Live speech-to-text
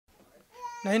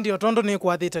Na ndio tondo ni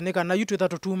kwathite ni kana yutu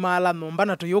thatu tumala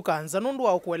nombana tuyukanza nundu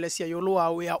wa kuelesia yolo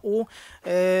wa ya u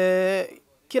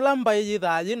kila mbai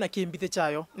yithaye na kimbithe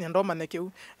chayo ni ndoma ne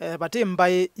kiu bati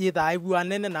mbai yithaye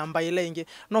bwanene na mbai ile ingi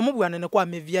no mubwanene kwa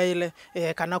mivia ile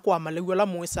kana kwa malewu la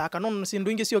mwisa kana no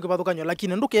sindu ingi sio kibathukanyo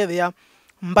lakini ndukethia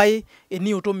mbai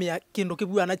eni utumia kindu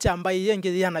kibwana cha mbai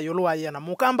yengi yana yolo wa yana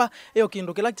mukamba iyo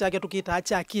kindu kila chake tukita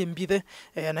cha kimbithe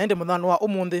na ende muthano wa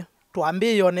umundi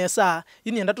tuambie nesa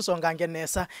inienda tusongange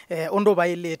nesa ondo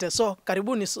bailete so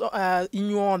karibuni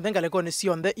inyuo ngaleko ni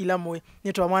sionde ila mwe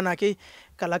nitwa mwana ke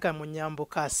kalaka munyambo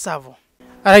ka savo.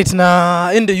 Alright,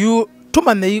 na ende yu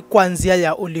tumane kwanzia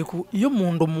ya oliku yu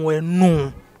MunduMue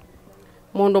nu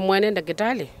MunduMue nenda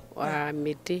kitali wa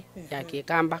miti ya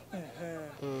Kikamba.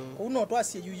 Kuno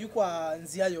twasi yu kwa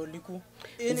nzia ya oliku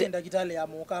nenda kitali ya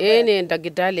Mukamba. Nenda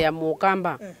kitali ya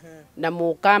Mukamba. Na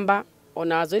Mukamba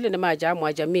onazo ile nemaja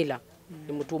mwajamila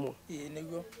ni mutumwa.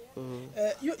 Nigo.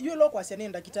 Yu lo kwa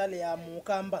nenda kitali ya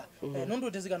Mukamba.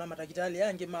 Nundu tezika na matakitali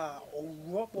yange ma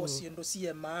owo posiendo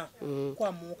siema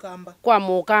kwa Mukamba. Kwa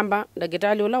Mukamba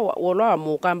ndakitali ola wa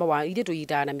Mukamba wa ile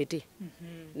tuyita na miti.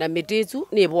 Na miti tu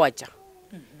ni bwacha.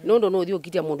 Nondo no dio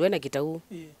kitia mundu ena kitau.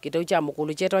 Kitau cha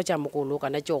mukulu cheto cha mukulu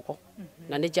kana choko.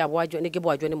 Na ne cha bwajwa ne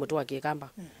kibwajwa ni mutu wa Kikamba.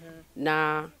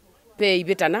 Na pe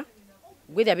ibitana.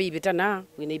 Gwithia be ibitana,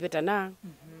 wina ibitana.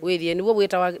 Withie niwo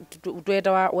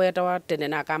weta wa tene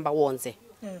na Akamba wonse.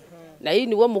 Na hii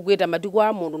niwo mugwita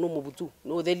matukwa mundu no mubutu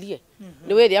no thelie.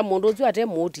 Ni withia mundu uzu ate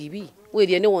mu TV.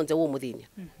 Withie ni wonse wo muthinia.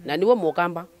 Na niwo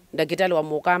Mukamba, ndakitali wa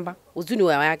Mukamba, uzuni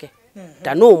wa yake.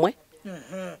 Tanomwe.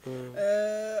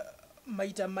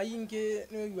 Maita maingi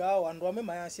ni wao andu ame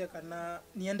mayasia kana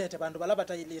niendete bandu bala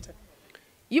batailete.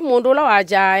 Yi mundu la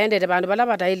waja endete bandu bala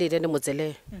batailete ni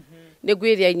mutsele. Ni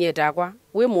gwithia inyeta kwa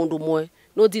we MunduMue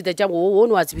no tita cha wo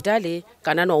no hospitali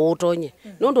kana no utonye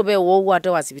nondo be wo wate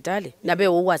hospitali na be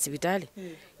wo hospitali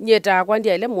nyeta kwa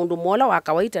ndia ile MunduMue la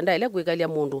wakawaita nda ile kwikalia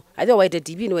mundu athe waite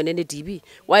TB ni wenene TB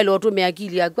wailo tumia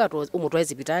akili yakwa to umutu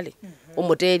hospitali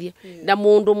umuterie na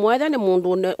MunduMue thani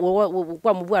mundu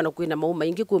kwa mubwana kwina mauma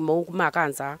ingi kwa mauma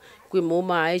kansa kwa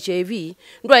mauma HIV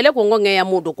ndo ile kungonge ya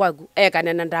mundu kwagu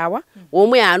kanena ndawa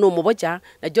umwe anu mubocha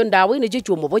na jo ndawa ni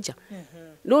chichu mubocha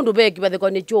nundu be kibathe ko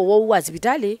ni cho wo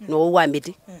hospitali no wa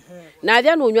miti na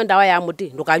thia no nywa ndawa ya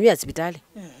muti ndukanywa hospitali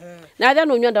na thia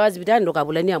no nywa ndawa hospitali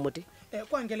ndukabulania muti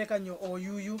kwa ngelekanyo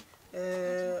oyuyu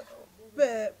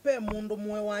pe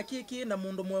MunduMue wa kiki na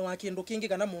MunduMue wa kindu kingi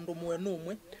kana MunduMue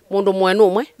numwe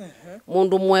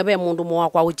MunduMue be MunduMue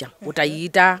kwa ucha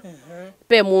utayita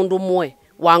pe MunduMue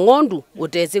wa ngondu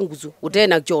utese nguzu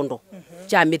utena chondo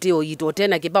cha miti oyito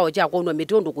utena kibao cha konwa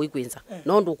miti ndo kuikwinza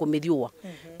nondo kumithiwa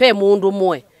pe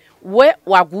MunduMue we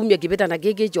wagumya kibeta na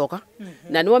gege joka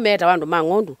na niwo meta bandu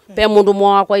mangondu pe MunduMue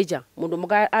wakwa icha mundu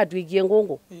muka atwikie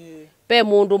ngongo pe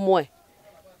MunduMue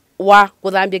wa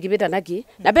kuthambia kibeta naki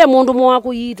na pe MunduMue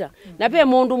wakuyita na pe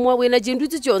MunduMue wina chindu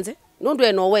chichonze nondo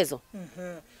eno wezo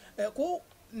ku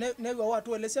ne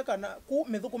watu elesia kana ku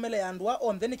mithukumele ya ndwa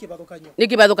onthe ni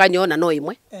kibathukanyo na no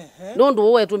imwe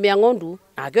nondu we tumia ngondu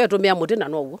akwe tumia muti na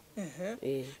no uo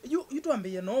yu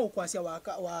tuambie no kwasya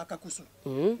wa kakusu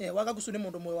wa kakusu ni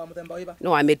MunduMue wa muthemba wiva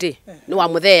no wa miti no wa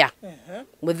muthea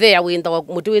muthea winda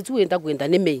muti wetu winda kwinda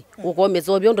ni mei uko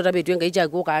mezobyo ndo tabetwe ngai cha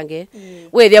ku kange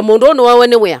wethia mundu no wawe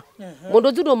ni wea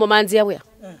mundu tu no mumanzia wea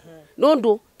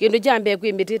nondu kindu jambe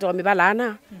kwi miti to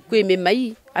mibalana kwi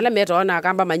mimai ala meta ona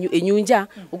Akamba manyu enyunja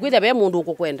ukwitha be mundu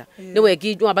ukukwenda ni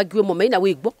wekijwa abakiwe mumaina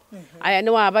wigbo aya ni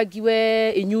wabakiwe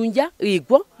enyunja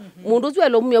igbo mundu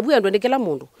zwelo mumya bwendo ni kila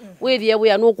mundu wethie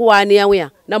we anu kuwania we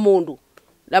na mundu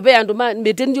na be andu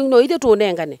miti no ite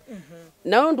tunengane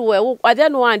na ndu we athia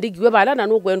no andikiwe bala na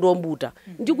no kwendo mbuta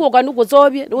ndikuoka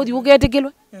nukusobye no thi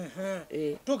ugetikilwe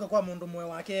toka kwa MunduMue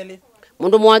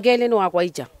wa kele ni wakwa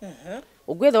icha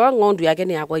ugwetha wa ngondu yake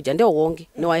ni yakwa icha ndio wongi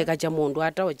ni waika cha mundu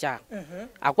ata ocha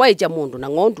akwa icha mundu na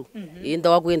ngondu inda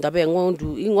wakwenda be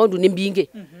ngondu ni mbingi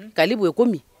karibu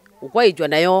 10 ukwa ichwa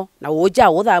nayo na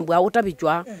ucha uthambwa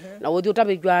utabichwa na uthi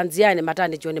utabichwa nziani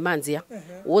matani choni manzia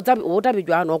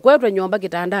utabichwa no kwetwa nyomba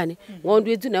kitandani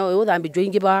ngondu itu nayo uthambichwa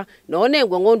ingi ba none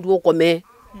ngondu ukome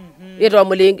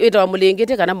itwa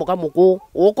mulingite kana mukamuku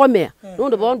ukomea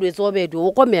nundu bondu isobetwe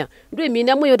ukomea ndu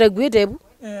mina mwe utagwitebu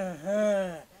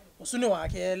usuni wa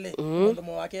kele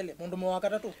MunduMue wa kele MunduMue wa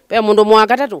katatu pe MunduMue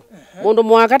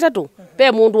wa katatu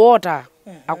pe mundu wota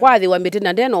akwathi wa miti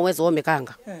na ndeno wezo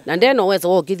omikanga na ndeno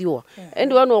wezo okithiwa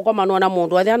endi wano kwa manona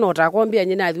mundu athia no ta kombia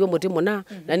nyina athiwe muti muna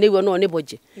na niwe no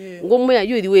niboje ngumya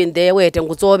yuthi wende wete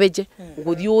ngusobeje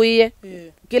nguthiuie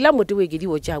kila muti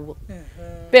wikithiwo chawo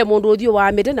pe mundu uthio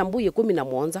wa miti na mbui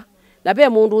 17 na pe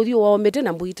mundu uthio wa miti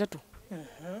na mbui 3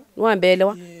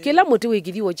 nwambelewa kila muti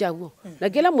wikithio chaguo na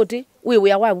kila muti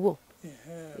wiwa waguo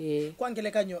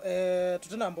kwangelekanyo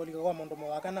tutinambolika kwa mundu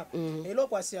mwakana ilo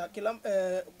kwasia kila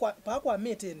kwa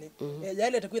mitini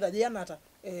yailete kwitha jianata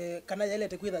kana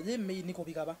yailete kwitha jimi niko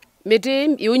bikaba miti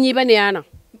iunyiba ni ana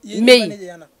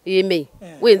mei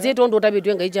wenzi tondo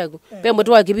tabitwe ngai chagu pe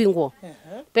muti wa kibingo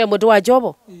pe muti wa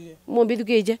jobo mumbithu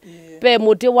kije pe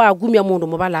muti wa gumya mundu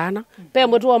mubalana pe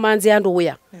muti wa manzi andu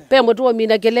uya pe muti wa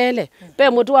mina kelele pe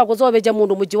muti wa kuzobeja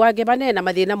mundu muji wake banena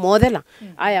mathina mothela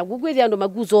aya gukwithia andu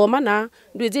magusoma na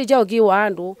ndwizi chao kiwa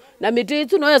andu na miti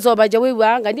tu no ezobaja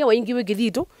wiwa ngania waingi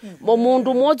wikithito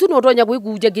mundu motu no tonya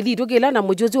kwikuja kithito kila na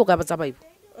mujozi ukabasa baibu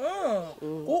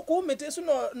ku miti su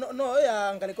no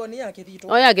ya ngalikoni ya kithito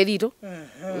oya kithito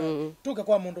tuke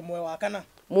kwa mundu mwe wakana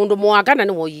mundu mwakana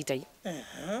ni woyitai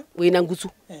wina ngusu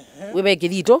wibe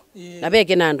kithito na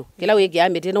beke nandu kila wiki ya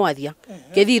miti no athia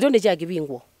kithito ni cha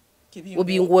kibingwo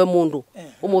ubingwe mundu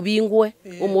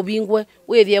umubingwe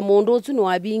wethie mundu utu no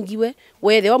abingiwe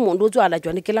wethe wa mundu utu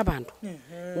alachwa ni kila bandu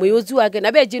muyuzu wake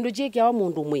na be chindu chike wa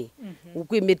mundu mwe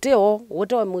ukwi miteo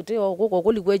wote miteo koko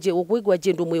kulikweje ukwigwa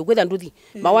chindu mwe kwetha nduthi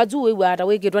mawazu wewe ata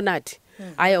weketwa nati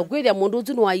aya ukwithia mundu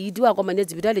utu no ayiti wa komanya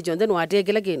hospitali chonde no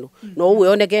atekela kinu no uwe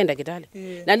onekenda kitale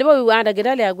na ndipo wewe anda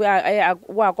kitale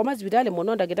wa koma hospitali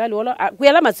mononda kitale wala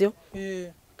kwela masio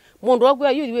mundu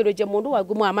wakwa yuri weroje mundu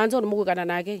wakwa mwamanzo nomukukana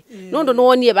nake nondo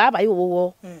nonie baba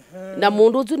iwo na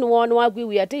mundu utu ni wona wakwa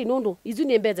wiyate nondo izu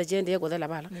ni mbeza chende yekothela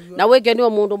bala na weke ndio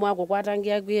mundu mwako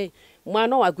kwatangia kwi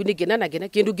mwana wakwa ni kinana kina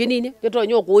kindu kinini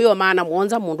ketonyo kuyo maana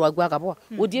muonza mundu wakwa akapoa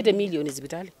utiete milioni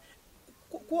hospitali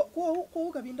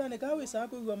ko kabindane kawe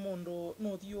sako iwa mundu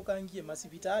no thiyo kangie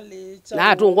masipitali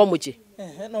na tungwa muchi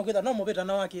no kwitha no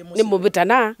mubitana wake ni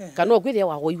mubitana kana kwithia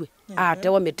wa goiwe ate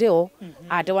wa miteo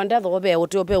ate wa ndatho be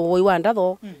utio pe woiwa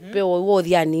ndatho pe woiwa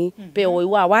thiani pe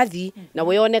woiwa wathi na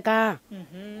weyoneka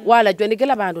wala jweni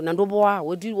kila bandu na ndubwa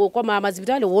wodi kwa mama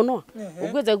hospitali wono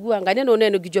ukweza kuwa ngane no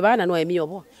neno kijobana no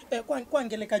emiyobo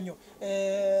kwangelekanyo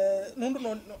nundu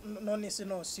no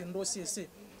nisino sindo sisi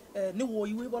ni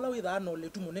woiwe bola witha no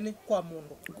letu munene kwa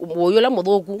mundu woyo la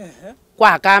muthuku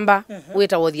kwa Akamba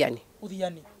wita wothiani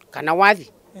kana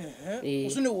wathi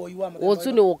usuni woiwa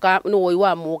ni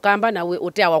woiwa Mukamba na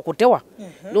utewa kutewa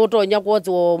no tonya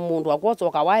kwozo mundu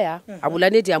akwozo kawaya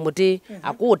abulaneti amuti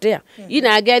akutea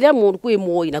ina ageria mundu kwi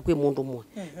moi na kwi mundu mwe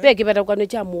peke beta kwa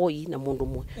cha moi na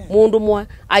mundu mwe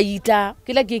ayita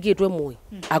kila kikitwe moi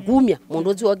akumya mundu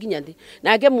uzi wakinyandi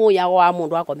na ake moi wa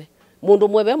mundu akome mundu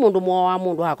mwebe mundu mwa wa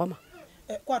mundu akoma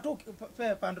kwa to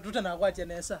pe pando tutana kwaje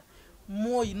nesa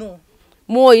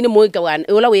moi ni moi kawan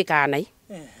ola we kanai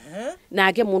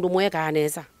nake mundu mwe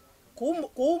kanesa ku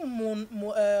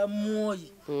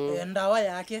moi ndawa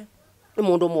yake ni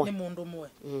mundu mwe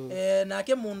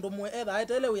nake mundu mwe etha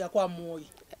etele uya kwa moi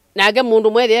nake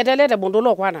mundu mwe etelete mundu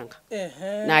lo kwananga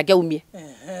nake umie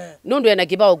nundu ena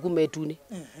kibao kumetuni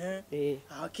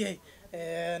okay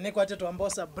nikwate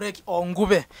twambosa break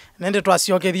ongube nende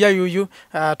twasiokethia yuyu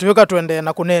tuyoka twende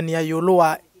na kunenia yulu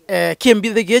wa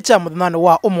kimbithi gicha muthana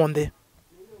wa umundi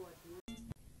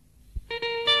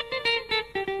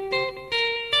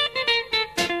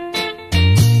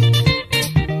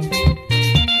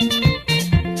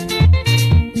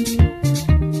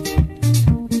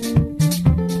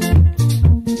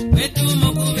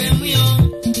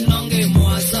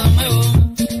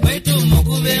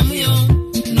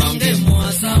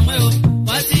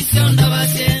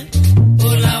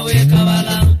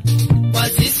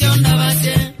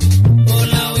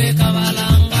Kabala,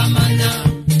 ngama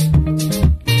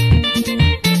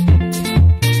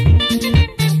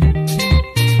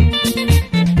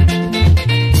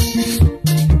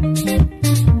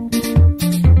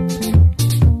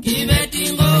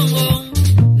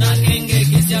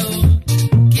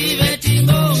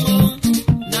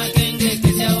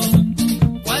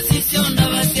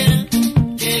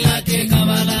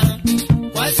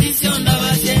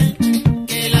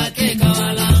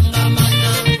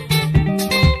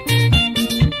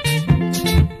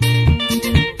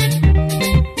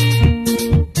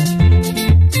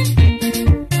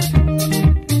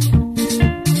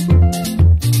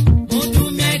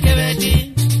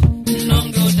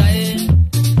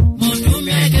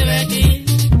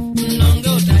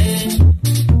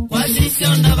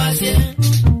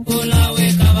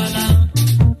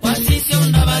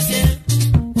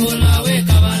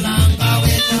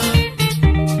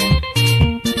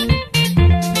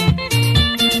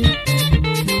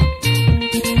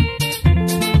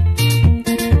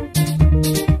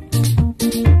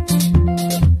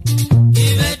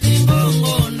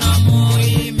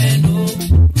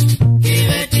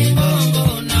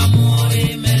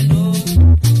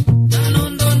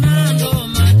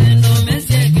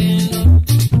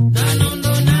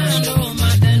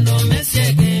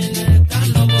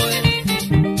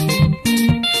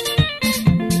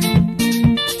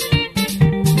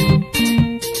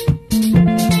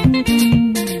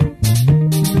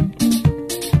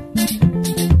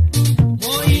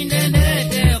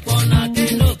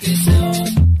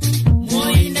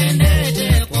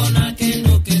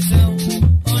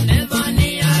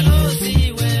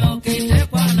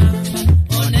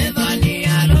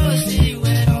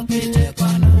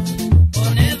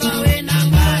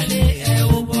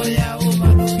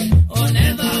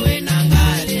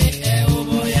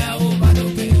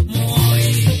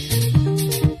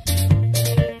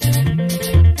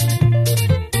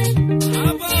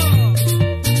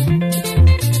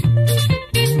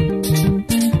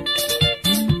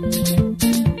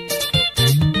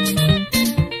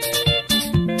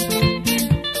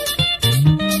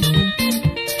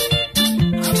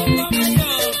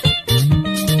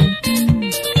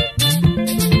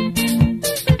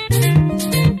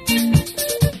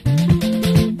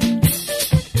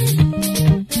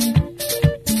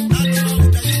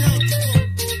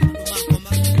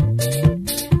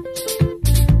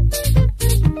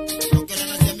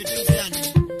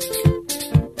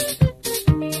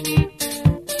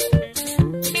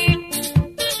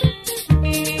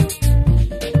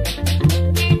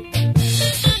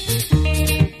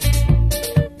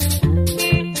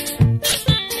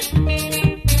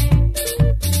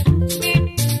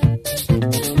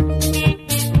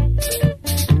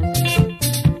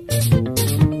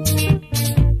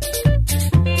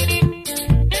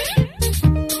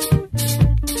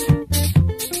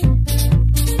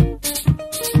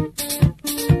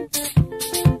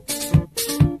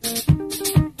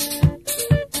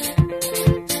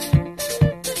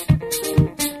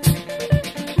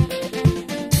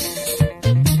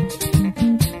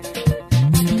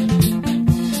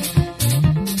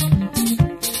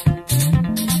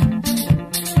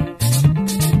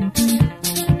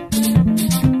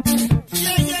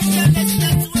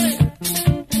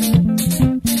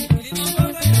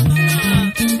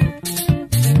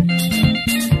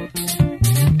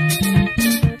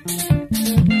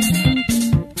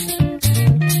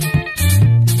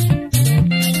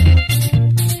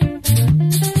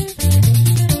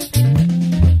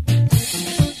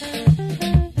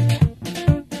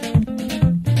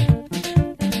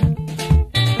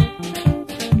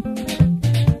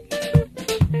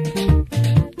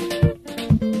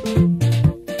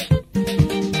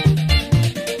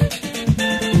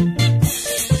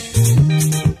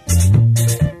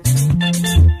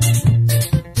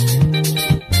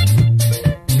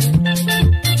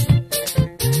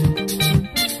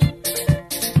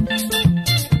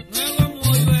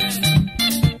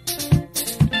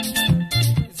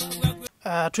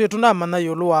tuye tunamana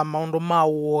yolo wa maundu ma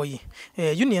woi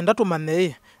yuni enda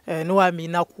tumane ni wa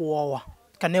mina kuowa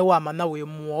kane wa mana we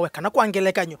muowe kana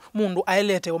kwangelekanyo mundu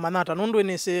aelete umanata nundu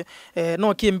ni se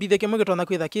no kimbithe kimwe gitona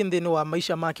kwitha kinthini wa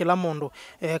maisha ma kila mundu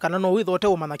kana no withote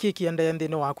umana kikiende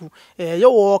ndini waku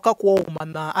yo woka kwa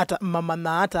umana ata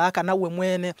mamana ata kana we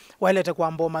mwene waelete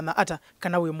kwa mbomana ata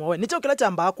kana we muowe nicho kila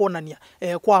chamba kuonania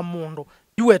kwa mundu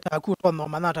yueta kutono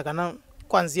manata kana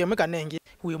kwanzia mekanengi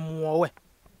we muowe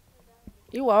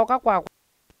iwa oka kwa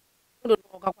mundu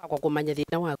oka kwa kumanya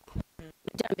thina waku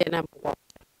jambe na kwa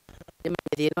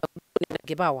thina na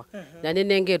kibawa na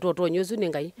nenengetwo to nyusu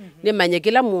ningai nimanye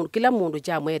kila mundu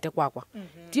chamwete kwakwa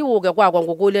ti uge kwakwa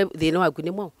ngukule thina waku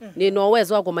ni mwa ni no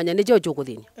wezo wa kumanya ni chocho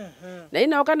kuthini na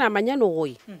ina oka na manya no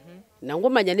goi na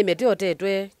ngumanya ni meteo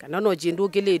tetwe kana no chindu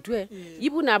kilitwe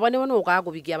ibu na bane wono ka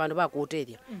kubikia bandu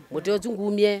bakuteria muteo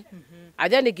zungumie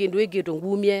athia ni kindu ikitu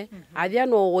ngumie athia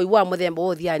no goi wa muthemba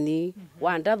othiani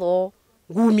wa ndatho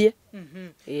ngumie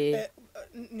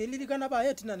nilirikana ba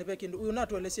yetina ne bekindu uyu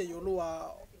natwelesia yolo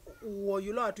wa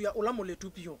yolo atu ya ulamule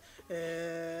tupio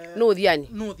no thiani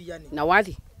na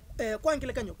wathi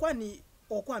kwangelekanyo kwani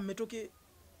okwa metoke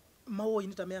mawo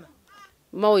initamena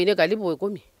mawo ine kalibu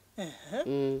 10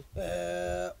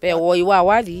 pe woi wa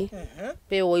wathi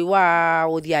pe woi wa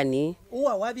uthiani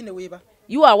uwa wathi ne wiva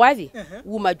yuwa wathi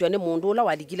umajwa ne mundu ula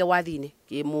walikile wathine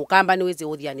ki mukamba ni wese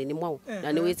uthiani ni mwao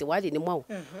na ni wese wathi ni mwao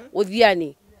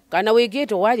uthiani kana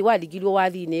wigito wathi walikilwe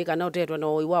wathine kana utetwa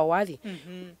no wa wathi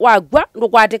wagwa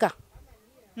ndukwatika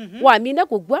wamina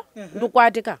kugwa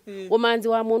ndukwatika umanzi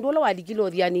wa mundu ula walikile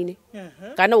uthianine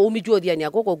kana umijwa uthiani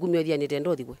akoko gumya uthiani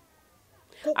tendo thigwe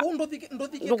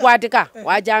ndukwatika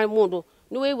waja mundu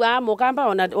niwe wa mukamba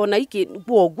ona iki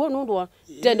kuogwo nundu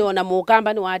tene ona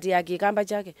mukamba ni wati yake kamba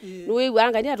chake niwe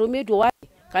wanga ni atometwe wathi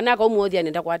kana ka umuothia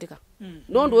nenda kwatika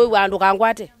nundu we wa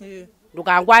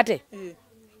ndukangwate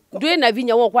ndwe na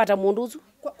vinya wo kwata mundu uzu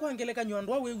kwangeleka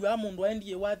nyondwa we wa mundu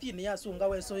endie wathi ni yasunga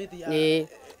weso ithia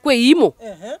kwe imo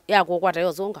ya kukwata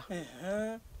yo songa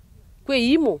kwe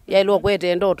imo ya ilo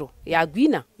kwete ndoto ya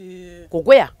gwina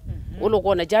kukwea ulo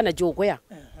kona jana chokwea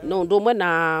no ndomwe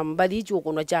na mbali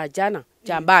chokono cha jana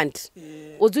cha band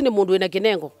uzuni mundu ina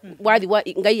kinengo wathi wa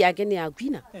ngai yake ni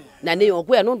agwina na ne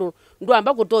yokwea ndo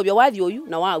amba kutobya wathi oyu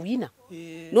na wa wina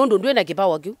nondo ndwena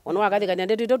kipawa kiu ona wakathikania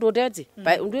ndeto totete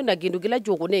ndwena kindu kila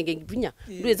choko nenge ngipinya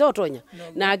ndweza otonya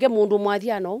na ake mundu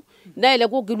mwathiano na ile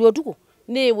kukilwa tuko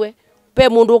niwe pe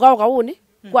mundu kaune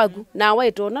kwaku na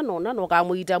waitona nona no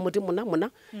kamuita muti muna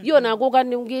yo na kuka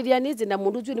ni ngiria nizi na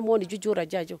mundu chu ni moni chuchura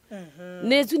chacho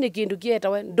nezu ni kindu kieta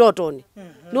we ndotoni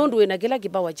nundu wena kila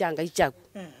kipawa changa ichaku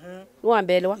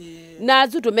nuambelewa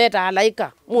nazu tumeta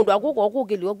alaika mundu akuko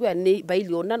okukiliwa kwa ni baili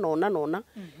nona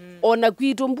ona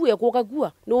kwitu mbuye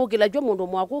kukagua no kila jwa mundu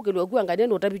mwakukiliwa kwa ngane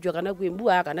no tabichwa kana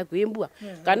kwimbua kana kwimbua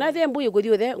kana the mbuye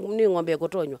kuthio the ni ngombe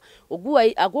kutonywa ogua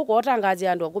akuko otangazi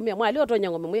andu akumia mwali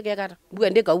otonya ngombe mweke kata mbuye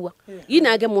ndikaua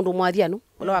inake mundu mwathiano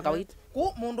ola wakawaita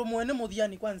ku mundu mwene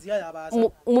muthiani kwanzia ya baza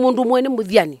mundu mwene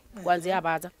muthiani kwanzia ya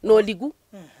baza no ligu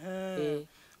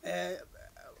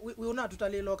we una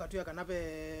tutalilo katuya kana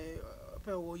pe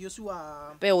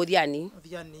Yosua pe uthiani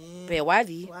pe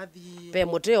wathi pe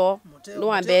muteo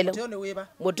no ambele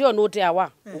muteo no te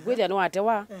awa ukwithia no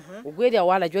atewa ukwithia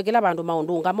wala jwekela bandu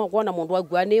maundu ngama kuona mundu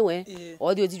agwa niwe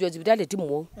othio zijwa zibitale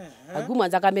timu aguma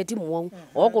nzaka metimu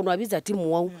oko no abiza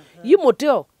timu yi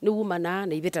muteo ni umana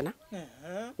na ibetana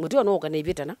muteo no kana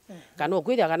ibetana kana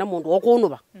ukwithia kana mundu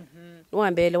okunuba no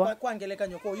ambele wa kwangeleka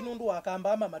nyoko inundu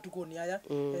akamba ama matukoni aya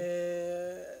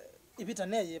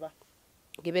ibitane yeba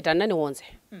kibetana ni wonze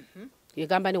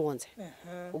ikamba ni wonze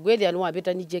ugwethia no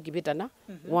abeta ni je kibetana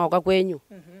wauka kwenyu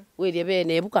wethia be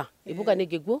nebuka ibuka ni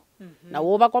kiguo na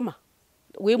woba koma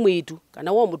we mwitu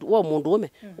kana wo mundu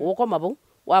ume ukoma bu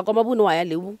wakoma bu no aya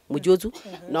lebu mujozu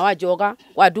na wajoka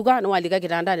waduka no walika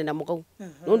kitandani na mukau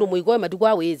nundu muiko matuko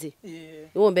awezi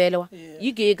yombelewa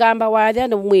yiki kamba wathia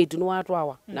no mwitu no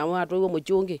watwawa na watu iwo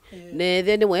muchungi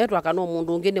nethe ni wetwa kana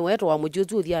mundu ungi ni wetwa wa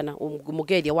mujozu thiana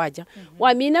mukethia waja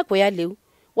wamina kwa leu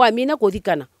wamina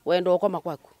kuthikana wendo okoma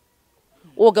kwaku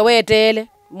uge wetele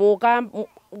muka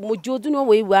mujutu ni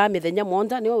weiwa mithenya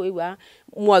monda ni weiwa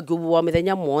mwagu wa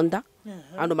mithenya monda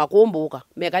andu makumbuka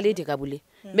mekaliti kabule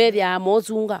methia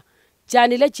mozunga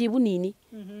chanile chibu nini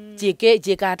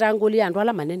chikatanguli andu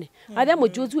ala manene athe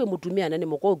mujutu we mutumia na ni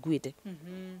mukogwite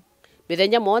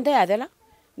mithenya monda yathela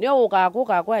ni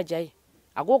ukakuka kwa jai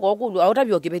akuko okulu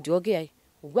autabyo kibetio kiai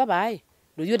ugwa bai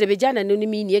nduyote bijana ni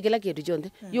mini kila kitu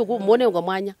chonde yo ku mone ngo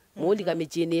mwanya muli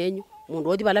kamichini yenyu mundu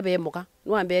othi bala bemuka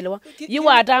nwambelewa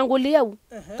yiwatangulia u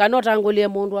kana otangulia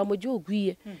mundu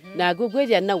amujugwie na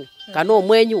gwethia nau kana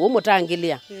omwenyu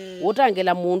umutangilia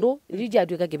utangila mundu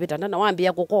ndijatwika kibitana na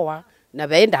wambia kukowa na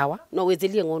bendawa no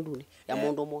wethelie ngonduni ya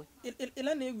mundu mwe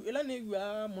ila ni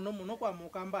muno kwa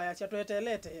Mukamba ya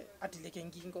chatwetelete atileke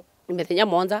ngingo imethenya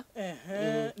monza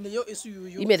niyo isu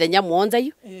yuyu imethenya monza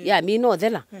yu ya mino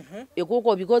thela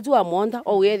ikuko because wa monza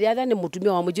o wethia ni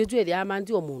mutumia wa mujetu ethia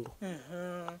amanzi o mundu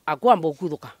akwamba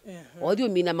okuthuka othio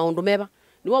mina maundu meba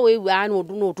niwa we anu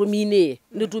no tumine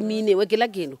ni tumine we kila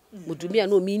kindu mutumia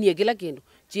no minie kila kindu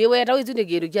chiweta wizine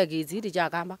kindu kya kiziti cha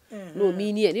Akamba no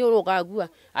minie ni urokagua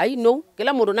ai no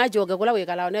kila mundu najoke kula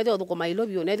wekala ne thio thukuma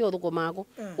ilobio ne thio thukuma ako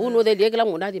uno thelie kila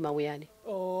mundu athi mawiyani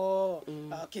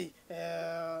okay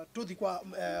tuthi kwa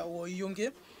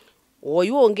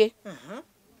oyunge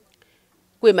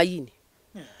kwe mayini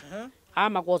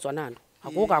ama kozwa nandu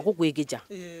akoka kukwikicha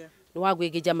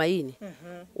niwakwikicha mayini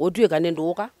otwika ne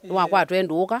nduka niwakwatwe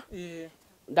nduka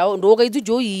nduka ithu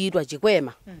joyitwa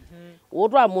chikwema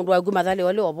utwa mundu aguma mathale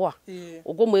wale obwa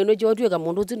ukumweno jotwika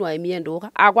mundu tsinwa emie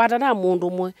nduka akwata na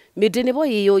mundu mwe mitini bo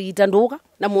iyo yita nduka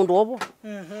na mundu obwa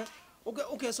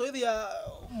okay so ithia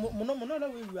muno la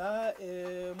wiwa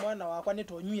mwana wakwa ni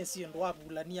tonywie sindu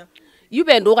wabulania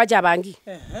yube nduka cha bangi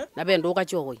na be nduka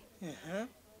chohoi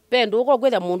be nduka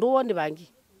kwetha mundu wondi bangi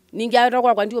ningi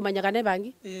atwa kwa ndio manyakane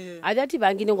bangi athati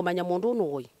bangi ningo manya mundu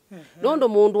nuhoi nondo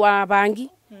mundu wa bangi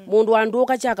mundu wa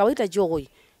nduka cha kawaita chohoi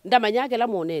ndamanyake la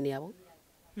monene abo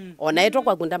ona etwa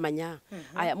kwa kundamanya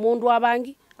aya mundu wa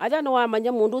bangi atha no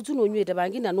wamanya mundu utsuno nywete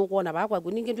bangi na nukuona bakwa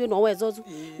kuningi ndwe no wezozu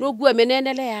no kuwa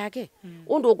menenele yake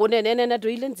undu kunenene na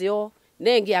toile nzio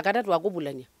nengi akatatu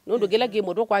akubulania nondo kila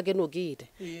kimoto kwake no kiite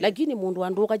lakini mundu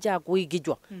anduka cha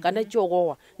kuigijwa kana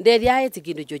chogowa ndeli aeti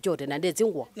kindu chochote na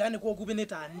ndetsingwa yani kwa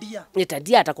kubineta ndia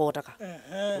nitadia atakotaka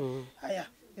aya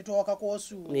itoka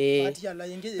kosu ati ala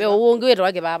yenge pe uonge wetu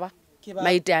wake baba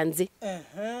maitanzi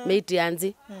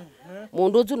maitianzi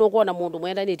mundu utsuno kuona mundu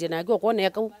mwenda nite nake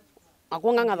ukoneka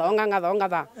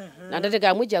akongangatha na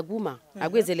ndateka mwicha kuma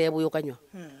akwezele buyo kanywa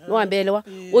no ambelewa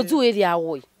utsuwiri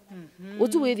awoi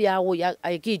utsuwiri awoi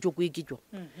aikicho kuikicho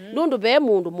nundu be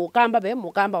mundu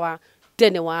Mukamba wa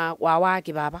tene wa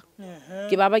kibaba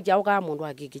kibaba kyao ka mundu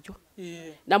akikicho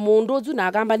na mundu utsu na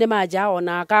Akamba ne majao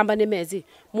na Akamba ne mezi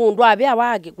mundu abya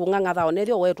wake kungangatha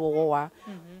onelio wetu wowa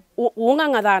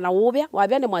ungangatha na ubya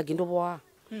wabya ne mwakindu bwa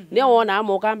ne ona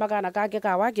Mukamba kana kake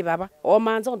ka waki baba o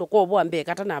manzo ndo ko bwa mbe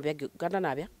kata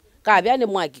nabya kabya ne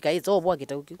mwaki kaizo bwa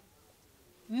kitauki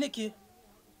niki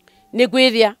ne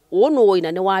kwithia ono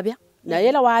oina ne wabya na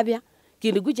yela wabya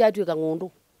kindu kuchatwika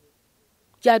ngundu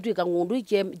chatwika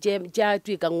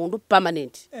ngundu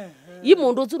permanent yi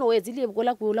mundu tsuno wezilie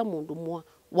bukola kula mundu mwa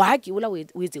waki ula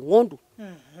wizi ngondu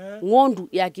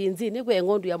ya kinzini kwe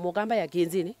ngondu ya Mukamba ya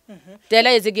kinzini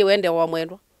tela iziki wende wa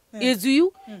mwendwa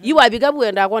izuyu yiwabika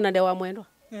buenda akona nde wa mwendwa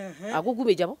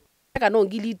akukumi jabo kana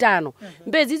ngili 5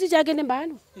 mbezi izi chake ne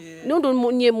mbano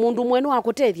nundu nye mundu mwenu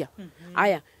akutethia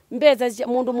aya mbeza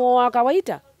mundu mwa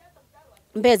kawaita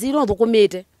mbezi ino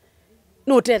thukumite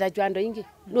nutetha chwando ingi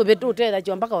nubetu utetha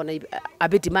chomba kaona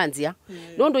abeti manzia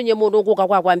nundu nye mundu kuka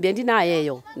kwa kwambia ndina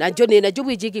yeyo na jone na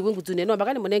jubichiki wingutsune no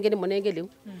bakani munenge lew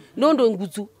nundu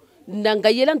ngutsu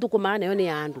ndangayela ntukumana yone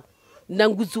yandu na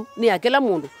ngutsu ni akela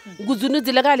mundu ngutsu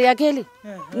nizilekali yakeli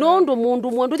nundu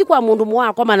mundu mwandu kwa mundu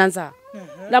mwako mananza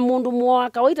na mundu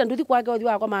mwaka waita nduthi kwake othi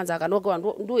wako manza kanoko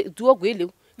ndu tuo kwili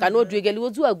kanotwekeli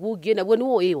wozu agugie na bwoni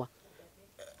woiwa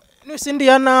ni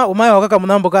sindiana umayo kaka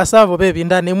munambo ka savo bebi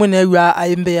ndani mwene aywa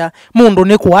aimbea mundu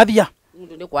ni kwathia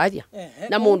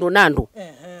na mundu nandu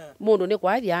mundu ni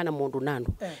kwathia na mundu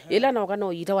nandu ila na kana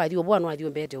oyita wathi obwana wathi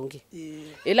mbete ungi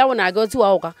ila ona gotsi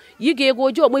waoka yike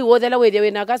gojo mwi wothela wethia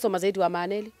wena kasoma zaiti wa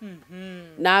maneli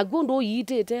na gundu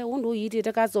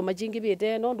yitete kasoma jingi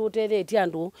bete no ndu tethetie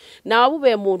andu na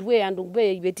abube mundu we andu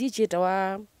be betichita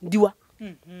wa ndiwa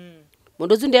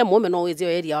mundu zinde mume no wezi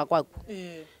area wakwaku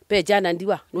pejana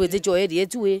ndiwa nweze choeri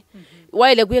etsuwe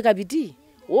waile kweka biti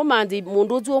womanzi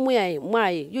mundu utsu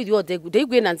omwe yuthi othe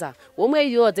kutekwena nza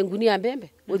omwe yote nguni ya mbembe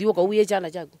uthi uka uye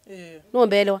chana chako no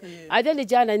mbelewa athele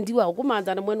chana ndiwa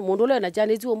ukumanza na mundu le na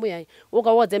chana etsu omwe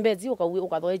uka wote mbezi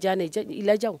uka thoe chana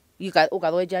ila chao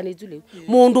uka thoe chana etsu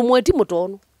mundu mweti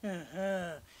mutono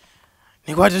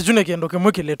nikwati june kendo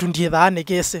kemukile tundiethane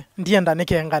kese ndienda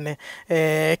nikengane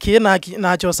kina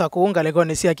nachosa kuunga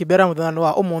lekone sia kibera muthano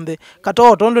wa umundi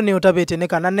katoto ndo ni utabete ne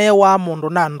kana ne wa mundu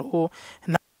nandu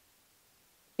na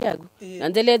yagu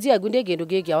nandelezi yagu ndi kendo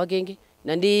kiki awakengi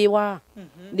na ndiwa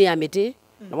ndi amete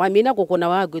na wamina kokona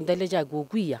wagu ndele cha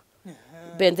kukwia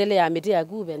benzele ya amete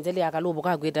yagu benzele ya kalubu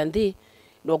ka kweta ndi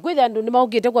no kwetha ndu ni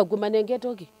maugite kwa kumanenge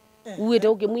toki uwete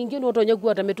uke mwingi no tonya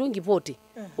kuata metungi poti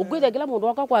ukwita kila mundu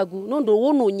waka kwaku nondo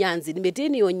wonu nyanzi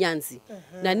nimeteni yo nyanzi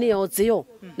na ni ozeyo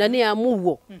na ni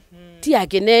amuwo ti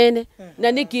akenene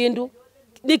na ni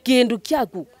kindu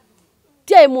kyaku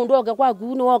ti mundu waka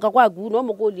kwaku no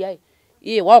mukoli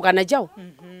ai waka na jao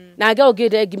na ga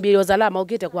ukite gimbiro salama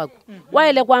ukite kwaku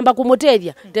waile kwamba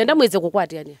kumuteria tenda mweze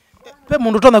kukwatiania pe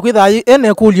mundu tona kwithai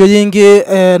ene kulio yingi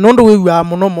nundu wiwa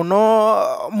muno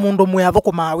mundu mwe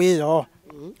athoko mawiyo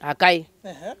akai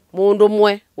mundu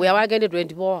mwe uya wake ndi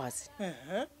 24 hours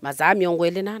masaa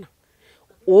 28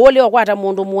 ule okwata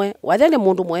mundu mwe wathene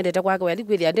mundu mwe ndete kwake wali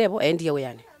kwilia ndevo endiye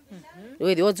weyane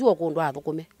wethi oziwo kundu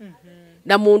athukume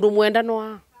na mundu mwenda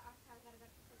noa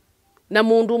na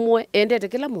mundu mwe endete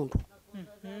kila mundu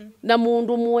na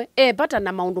mundu mwe pata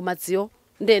na maundu matsio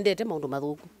ndendete maundu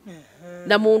mathuku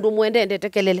na mundu mwe ndendete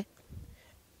kelele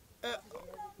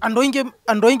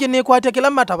ando ingi ni kwatia kila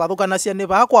matabathukana cia ni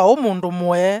bakwa o mundu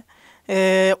mwe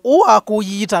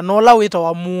akuyita no la wita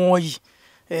wa muoi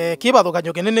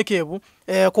kibathukanyo kinene kibu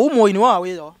ku muoi ni wa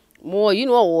wiyo muoi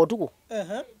ni wa otuku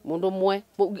mundu mwe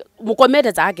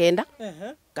mukomete za kenda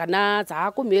kana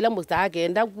za kumila musta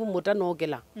kenda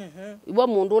kumutanokela ibo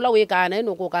mundu la wikana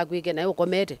ino ko kakwike na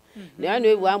ukomete ni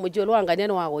anu wa mujolo angania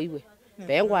no wago iwe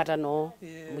bengwata no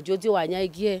mujozi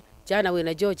wanyaikie jana we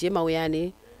na George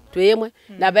mawiyani twemwe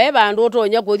na bae bandu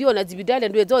otonya kodhiyo na zibitale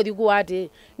ndwezo dhikuwate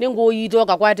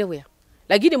ninguyitoka kwate we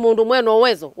lakini mundu mweno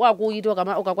uwezo wa kuyitoka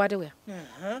kama ukakwate we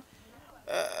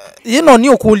yino ni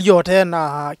okulio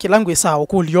tena kilangwe sawa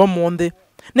okulio monde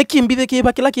ne kimbithe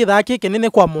kiba kila kithake kenene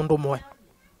kwa mundu mwe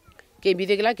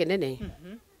kimbithe kila kenene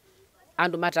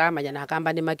andu matamanya na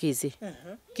Akamba ni makisi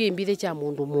kimbithe cha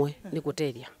mundu mwe ni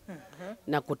kuteria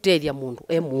na kuteria mundu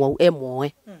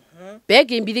emwe pe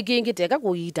kimbithe kingi teka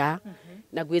kuyita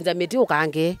na kwenza meti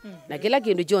ukange na kila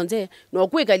kindu jonze no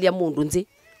kwikalia mundu nzi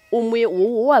umwe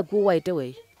waku waite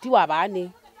we ti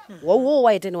wabani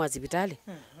waite ni wazibitale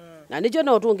na nijo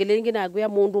na utungelengi na gwa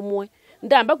mundu mwe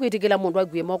ndamba kwitikila mundu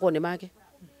agwe moko ne make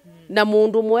na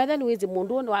mundu mwe then wezi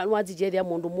mundu wazijeria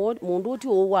mundu ti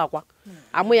wakwa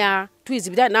amwe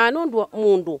twizibitale na nondu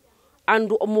mundu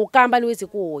andu mukamba ni wezi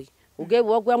kuoi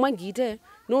ugewe kwa mwangite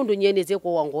nundu nyeneze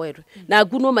ko wango wetu na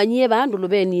kuno manyie bandu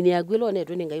lubeni ni agwilo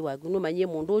netu ningai wa kuno manyie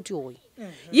mundu oti oyi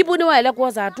yibuni wale ko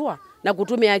za atwa na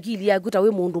kutumia akili ya kuta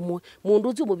we mundu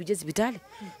uti umubije sibitali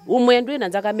umwendwe na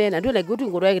nzaka mena ndio na kutu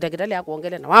ngoro yakita kitali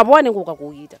yakuongela na wabone nguka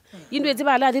kuita indu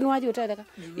ezibala thini waje utaleka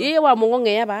wa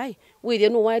mungonge ya bai we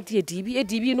no wati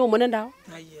TV no mona ndao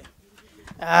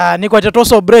ni kwa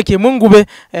toso break mungube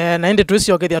na ende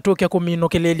twisi okethia tuke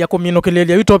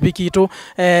kuminokelelia wi topic itu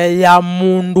ya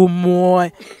mundu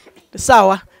mwe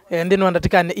sawa ndino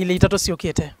andatikane ile itatu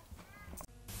siokete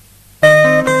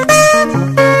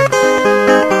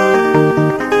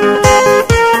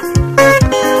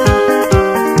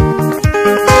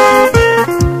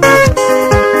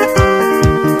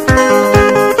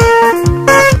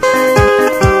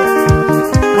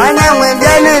Mwana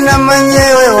mwendani na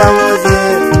manyewe wa muzi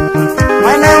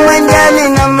Mwana mwendani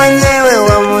na manyewe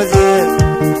wa muzi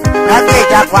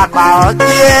Napita kwa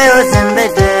okie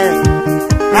usembete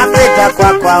Napita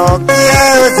kwa okie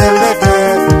usembete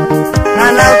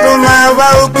Mana utuma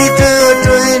wa ukitu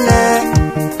tuine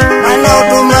Mana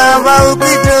utuma wa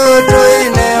ukitu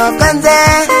tuine Okanze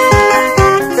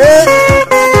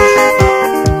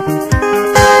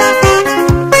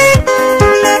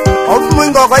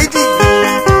Mwingo kwa iti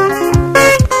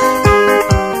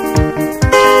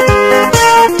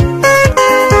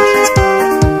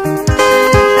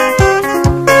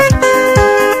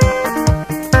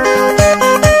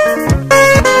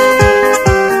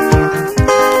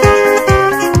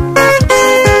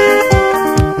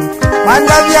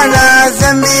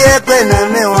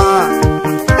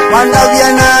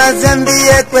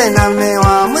Zambie kwena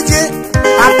mewa muji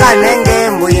akanenge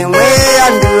mbuye mwe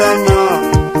anduano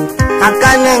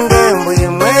akanenge mbuye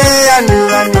mwe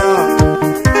anduano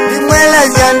imwela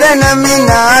jande na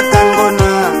mina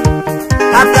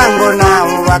akangona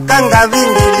wakanga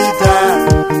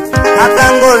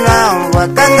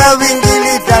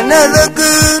vingilita nezuku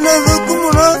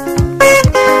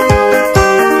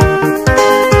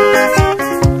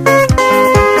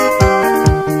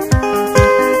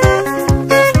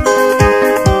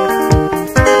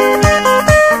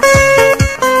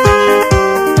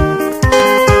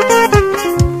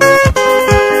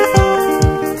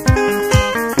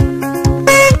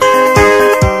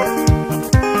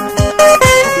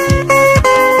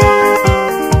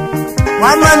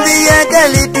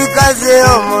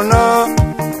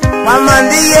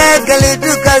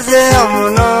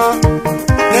muno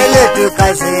Kele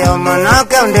tukase omono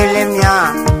ke undelemia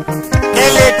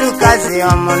Kele yetu kazi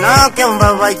omonoke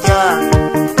mbabaja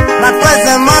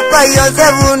makosa maka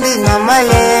yosevundi na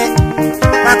male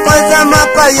makosa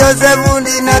maka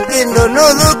yosevundi na kindo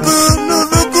nuduku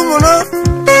muno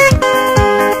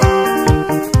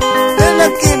tena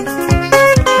kindo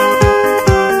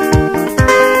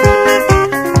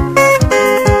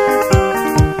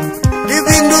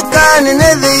dibindukani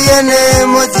nedhiyene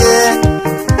moje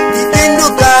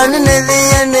dibindukani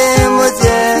nedhiyene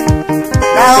moje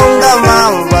naunga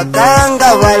mamu wakanga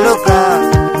waluka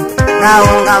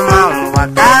naunga mamu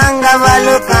wakanga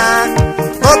waluka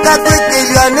oka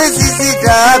kutilwa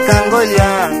nesisita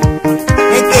kangolia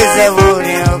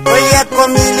nikizevuni ukulia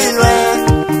komililwe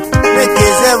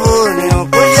nikizevuni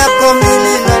ukulia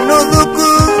komililwe nuduku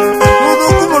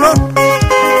muno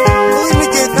kui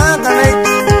nikekaka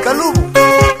na kalubu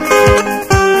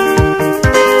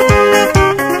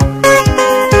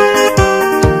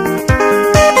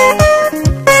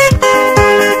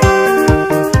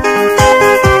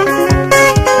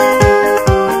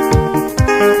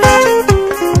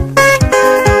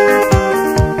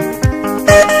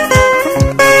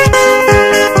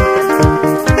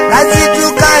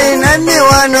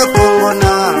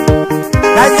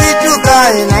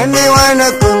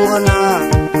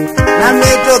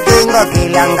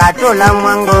Kilangato la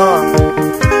mwango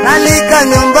nalika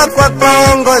nyumba kwa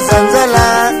kwango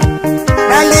zanzola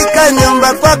nalika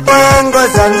nyumba kwa kwango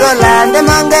zanzola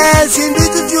ndemange sindu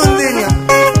chuchundinya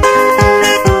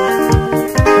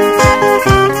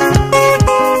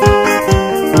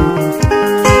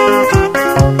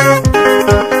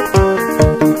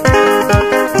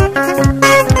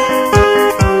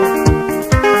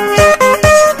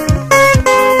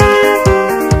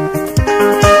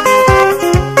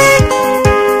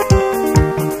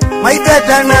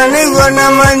nani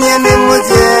wana manyene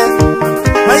moje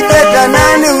maiteta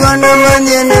nani wana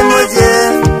manyene moje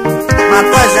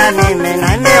makosa nime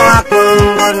na ime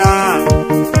wakungona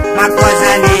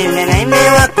makosa nime na ime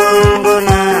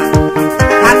wakungona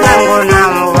makangona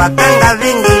wakanga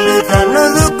vingilita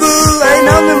nuduku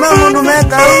aina mamundu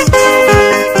mekau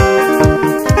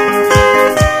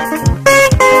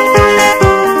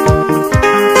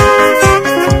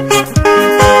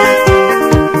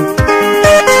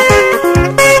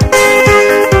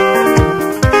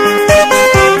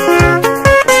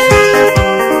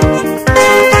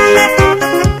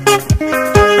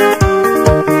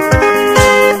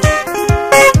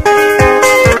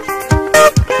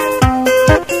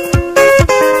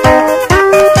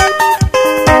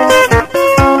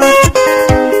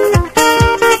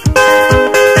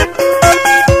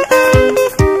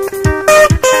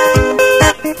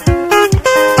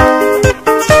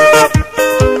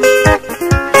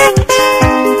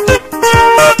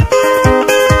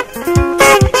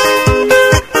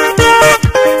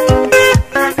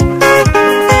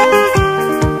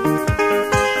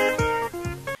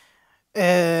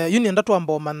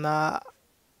mboma na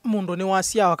mundu ni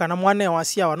wasiawa kana mwane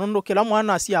wasiawa nondo kila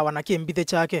mwana asiawa na kimbithe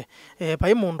chake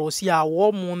pai mundu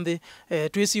usiawo munthi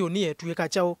twisi unie twika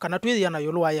chao kana twithi na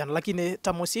yolwa yana lakini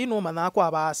tamusi no mana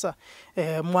kwa basa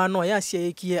mwana ya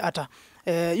siekie ata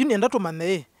yuni ndatu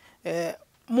mane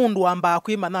mundu amba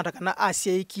kwimana kana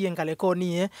asiekie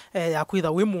ngalekoni ya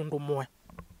kwitha wi mundu mwe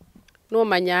no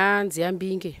manya nzia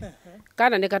mbingi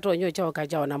kana nekatonyo chao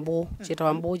kajao na mbu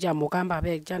chito mbu ja mukamba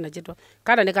be jana chito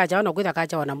kana nekajao na kwitha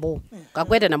kajao na mbu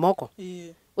kakwete na moko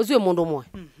usiwe mundu mwe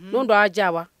nondo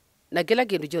ajawa na kila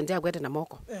kindu chonde akwete na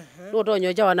moko no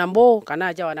tonyo jawa na mbu kana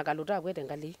ajawa na kaluta akwete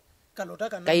ngali kaluta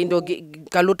kana kaindo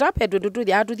kaluta pe tutu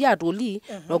dia atuli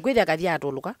no kwitha kadia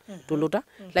atuluka tuluta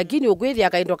lakini ukwitha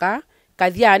kaindo ka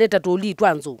kadia ane tatuli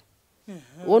twanzu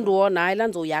wondo ona ila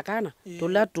nzo yakana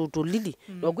tula tutulili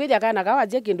no kwitha kana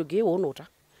kawaje kindu ki wonota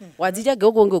wajija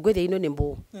gogongo gwethe ino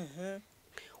nembo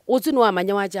utsino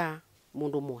amanya waja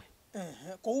mundu mwe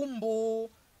kumbu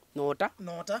nota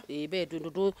be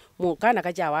tundu mukana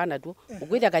kajawana tu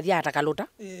ugwethe kadia atakalota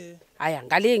aya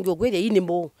ngalengi ugwethe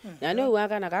inembo nane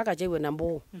wakana kaka chewe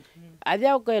nambo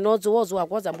avya ko nozo wozo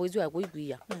akwaza mbozi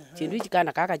akuigwia chindu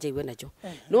chikana kaka chewe nacho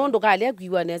nondo kale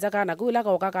agwiwa neza kana kuila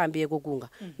ka kakambie kukunga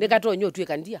nekatonyo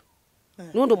tweka ndia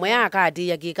nundu moya akati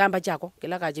ya kikamba chako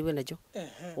kila kajiwe nacho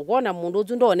ukona mundu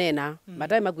uzundo nena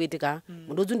matai makwitika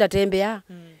mundu uzunda tembea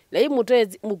lai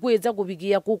mutezi mukweza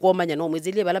kubikia kukomanya no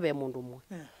mwezilie bala be mundu mwe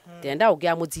tenda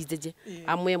ukya mutsizeje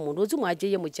amwe mundu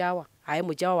uzumwaje ye muchawa haye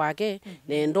muchawa wake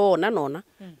nendo nona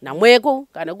na mweko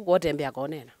kana kukotembea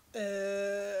konena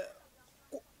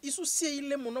isu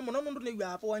ile muno nundu ni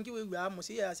gwapo wangi we gwa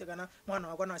musi ya kana mwana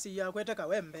wako na si ya kwete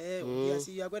kawembe ya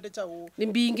si ya kwete chao ni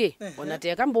mbingi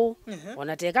onateka mbu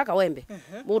onateka kawembe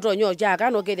mutonyo jaka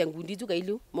no kethia ngundi tu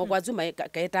kailu mokwazuma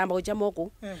kaetamba ucha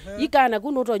moko ikana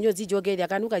kuno tonyo zijo kethia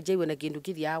kanuka jewe na kindu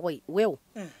kithia wai weu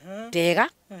tega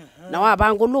na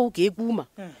wabangulu kikuma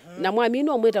na mwami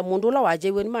no mweta mundu la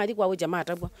wajewe ni mali kwa uja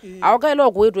matabwa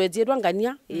awakailo kwetwe jetwa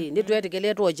ngania ni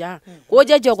twetekeletwa ja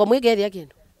koja joko mwikethia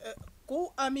kindu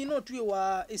ku amino tuwe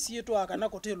wa esieto akana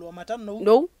kotelo matano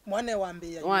no mwane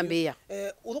wambia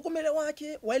uthukumele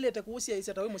wake wailete kuhusia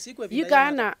iseta we musiku evila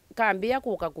ikana kambia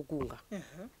kukunga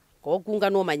ko kunga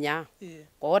no manya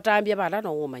ko tambia bala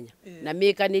no manya na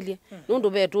mekanilie nundu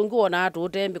betungi ona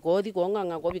atutembe ko thi ko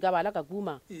nganga ko bikabala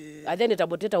kakuma athene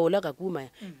taboteta ola kakuma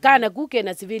kana kuke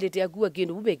na civility akuwa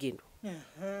kindu bube kindu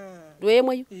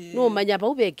Dwemwe no manya pa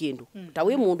ube kindu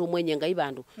tawe mundu mwenye ngai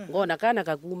bandu ngona kana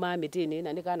kakuma mitini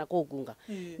na nikana kokunga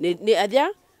ni athia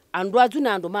andu atu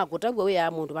na andu makotagwa we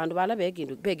ya mundu bandu bala be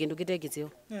kindu kitekitsio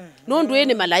nundu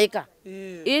ene malaika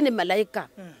ene malaika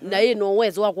na eno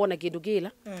wezo wa kuona kindu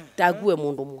kila tague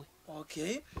mundu mwe.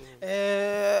 Okay.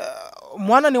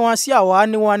 Mwana ni wasia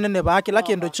wani wanene ba kila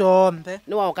kindu chonthe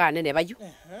ni wa kanene bayu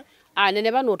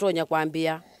anene bano tonya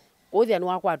kwambia kothia ni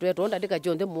wakwa tweto ndika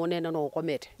chonthe muonena no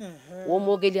komete wo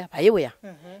mogelia bayiwe ya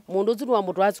mundu tu wa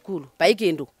mutu wa school bai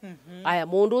kindu aya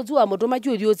mundu tu wa mutu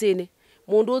machurio sene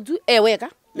mundu tu eweka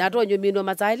na tonyo mino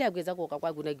masaile akweza koka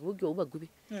kwa kuna kibukyo ubagubi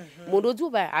mundu tu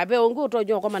ba abe ongo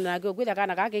tonyo koma na kyo kwitha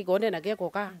kana kake ikonde na ke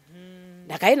koka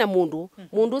na kaina mundu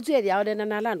tu edia odena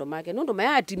na lando make nundu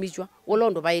mayatimishwa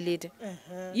olondo bailite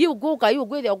yu goka yu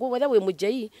kwitha ko wetha we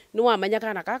mujei ni wa manya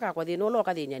kana kaka kwa thino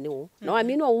loka thinya ni u na wa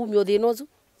mino umyo thino zu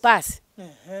pass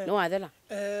no athela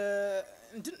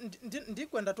ndi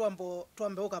kwenda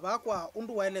twambe ukabakwa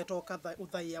undu waile toka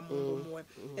uthaia mundu mwe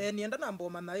nienda na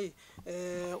mboma nai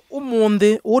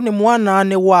umundi uni mwana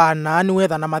ni wana ni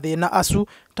wetha na mathina asu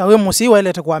tawe musi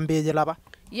wailete kwambije laba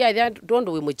ya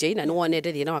ndondo we mucheina ni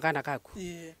wonete thina wakana kaku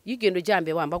yikindu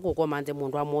jambe wamba kuko manze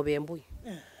mundu amobe mbui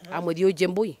amwedio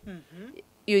jembui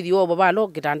iyo obo balo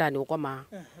kitandani ukoma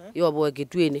yobo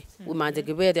kitwene umanze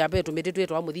kibete ape tumete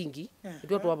tweto wa muthingi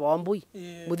tweto wa bambui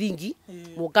muthingi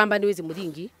mukamba ni wezi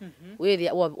muthingi wethi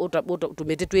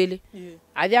tumete twele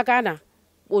athia kana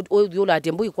ola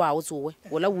tembu ikwa usuwe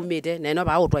ola umete na no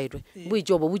ba otwaitwe mbui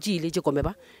chobo buchile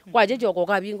chikomeba kwaje joko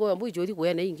kabingo mbui chori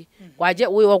kwene ingi kwaje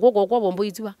we wakoko kwa bombu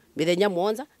itwa mithenya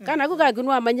monza kana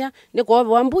kukakinwa amanya ni ko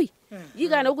bombui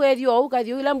yikana kwethio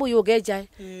ukathio ila mbui ukecha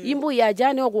imbu ya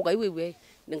jane okuka iwewe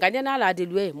ngania na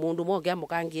latilwe mundu moke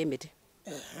amukangie mete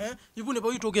ibu ne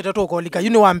boitokete tokolika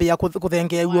yuni wambia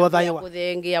kuthengea iwo thaiwa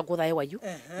kuthengea kuthaiwa yu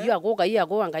yu akoka iya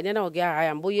ko ngania na okia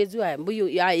haya mbui yezu haya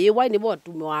mbui ya ewa ni bo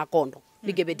tume wa kondo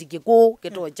nikebetike ko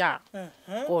ketocha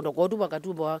kondo ko tuba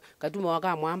katuma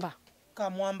waka mwamba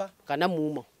kana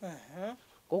mumo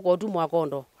ko tumwa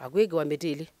kondo akwege wa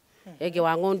metele ege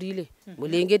wa ngondile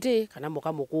mulengete kana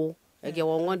moka moko ege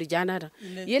wa ngondi janata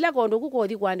yela kondo kuko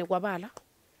thi kwane kwa bala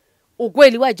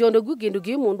ukweli wa chondo kukindu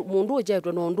ki mundu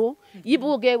ochaitwa nondo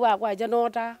ibuke wa kwaja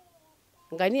nota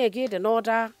nganie kite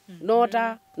nota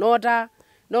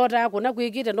kuna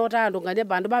kwikite nota ndo nganie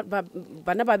bandu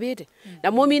bana babite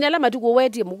na mumina la matuko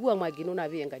wetie mukua mwagino na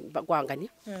venga kwangania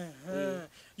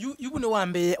yubu ni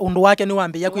wambe undu wake ni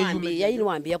wambe yako yumelia ini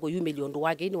wambe yako yumelia undu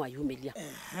wake ini wa yumelia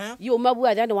yo mabu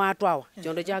athani watwawa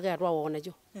chondo chake atwawa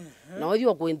onacho na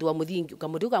othio kwendwa muthingi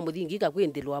kamutuka muthingi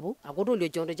kakwendelwa abo akotolio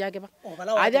chondo chake ba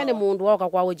athani mundu woka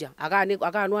kwa uja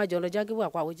akanwa chondo chake bwa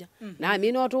kwa uja na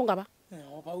mimi otunga ba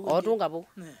otunga bo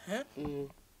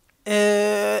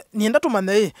nienda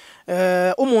tumane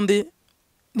umundi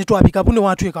nitwabika buni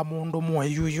watwika mundu mwe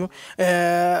yuyu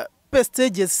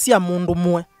stages cia mundu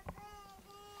mwe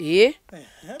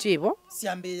chibo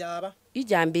siambe yaba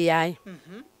ijambe yai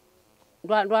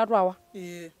ndwa twawa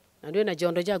ndio na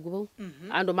chondo cha gubo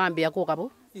ando mambia ko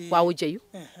kabo kwa uche yu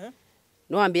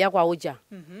no ambia kwa ucha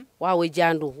wawe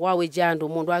jandu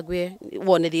mundu agwe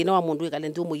wone thina wa mundu ikale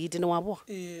ndu muyiti ni wabo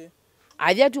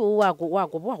athia tu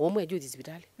wako bwa omwe ju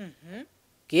hospitali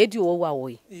keti wo wa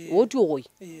oi oti oi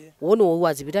wono wa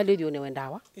hospitali dio ne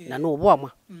wendawa na no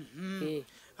bwamwa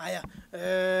aya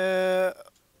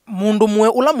mundu mwe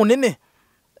ula munene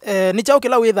ni chao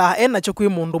kila witha ena chokwi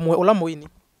mundu mwe ula muini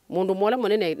mundu mwe ula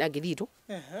munene na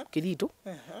Kithito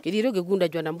kigunda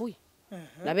jwa na mbui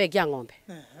na be kya ng'ombe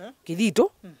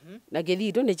Kithito na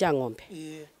Kithito ni cha ng'ombe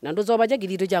na ndo zoba ja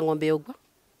Kithito cha ng'ombe yogwa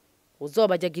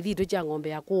uzoba ja Kithito cha ng'ombe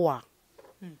yakwa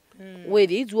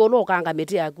wethi izuolo kanga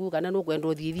mete yaku kana no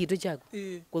kwendo thithito chaku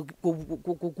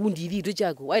kukundi thithito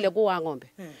chaku waile ko wa ng'ombe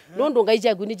nondo ngai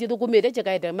chaku ni chithu kumete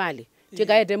chakaita mali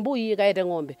chikaete mbui kaete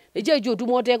ng'ombe nije ju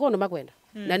tumote kono makwenda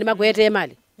na ni makwete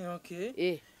mali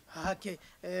okay okay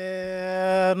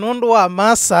nundu wa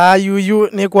masa yuyu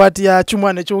ni kwatia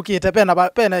chumwane chukite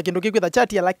pena kindu kikwitha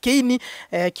chatia lakini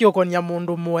kiokonia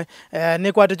mundu mwe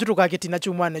ni kwati chutuka kitina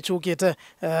chumwane chukite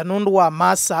nundu wa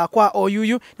masa kwa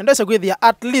oyuyu ndese kwithia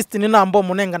at least ni nambo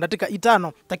munenga ndatika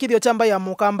 5 takithio chamba ya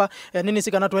Mukamba nini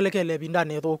sikana twelekele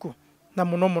bindane thoku na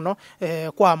muno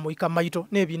kwa muika maito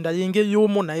ne binda yingi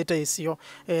yumu na ite isio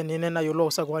nine na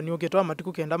yulosa kwa niukitwa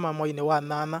matiku kenda mamoine wa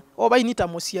nana obainita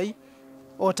musiai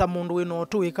ota mundu wino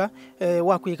tuika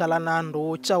wakwikala na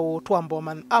andu chao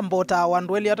twamboma ambota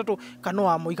wandu eli atatu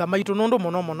kanoa muika maitu nundu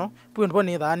muno pwendo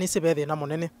ni thani sibethe na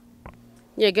munene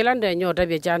nyekela nde nyota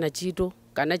bya chana chito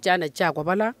kana chana chakwa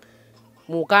bala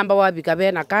Mukamba wabika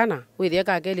bena kana withie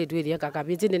kakele twithie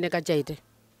kakabitsi nene kachaite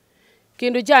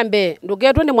kindu chambe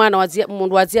nduketwe ni mwana wazia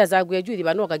mundu wazia zakwe ejuthi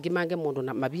banoka gimange mundu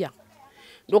na mabia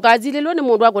ndukazililwe ni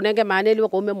mundu akonenge maneli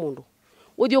wakome mundu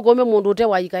uthi ukome mundu ute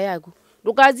waika yaku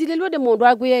ndukazililwe ni mundu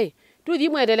akwe tuthi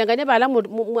mwedelenganye bala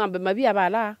mwambe mabia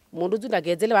bala mundu tunda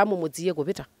kezele ba mumutie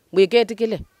kubita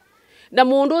mwiketikile na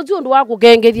mundu uthi undu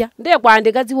wakukengeria nde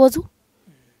kwandika ziwozu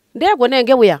nde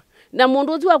konenge buya na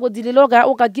mundu uthi wakuzililoka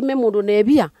ukakime mundu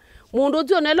nebia mundu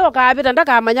uthi oneloka abita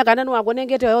ndakamanya kana ni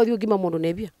wakonengete yo uthi ukima mundu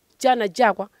nebia chana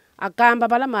chakwa Akamba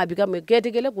bala mabika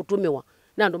mweketikile kutumiwa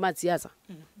na ndo matsiasa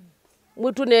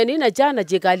mwitu neni na chana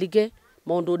chikalike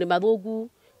mundu ni mathuku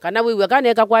kana wiwe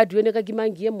kaneka kwatwe ne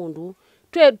kakimangie mundu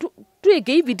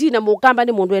twike iviti na Mukamba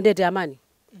ni mundu endete amani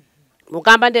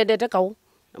Mukamba ndendete kau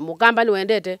na Mukamba ni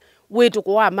wendete wetu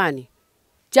kwa amani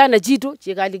chana chito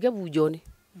chikalike bujoni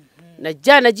na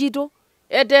chana chito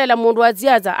etela mundu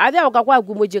aziaza avya ukakwa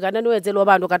kumujikana niwezelo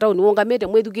bandu katauni wongamete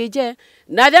mwethukije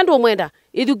na thandu mwenda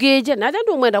ithukije na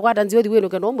thandu mwenda kwata nziwethi wenu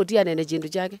keno Muthiani ne chindu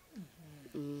chake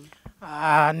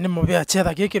ni mubia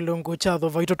chetha giki lungu cha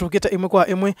ThuvaWitu tukita imwe kwa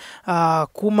imwe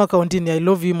kuma kauntini ya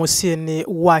Ilovi musieni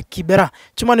wa Kibera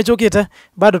chumani chukite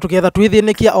bado tuketha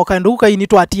twithinikia okandu kaini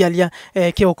twatialia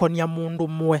kiokonia mundu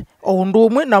mwe ondu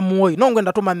mwe na muoi no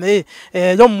ngenda tumane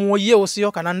yo muoi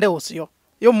ucio kana nde ucio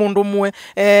yo mundu mwe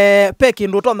peki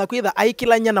ndo tona kwitha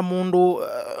aikilanya na mundu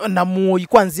na muoi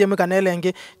kwanzie mwe kana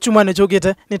elenge chumani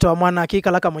chukite nitwa mwana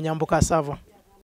akikala kamunyambuka savo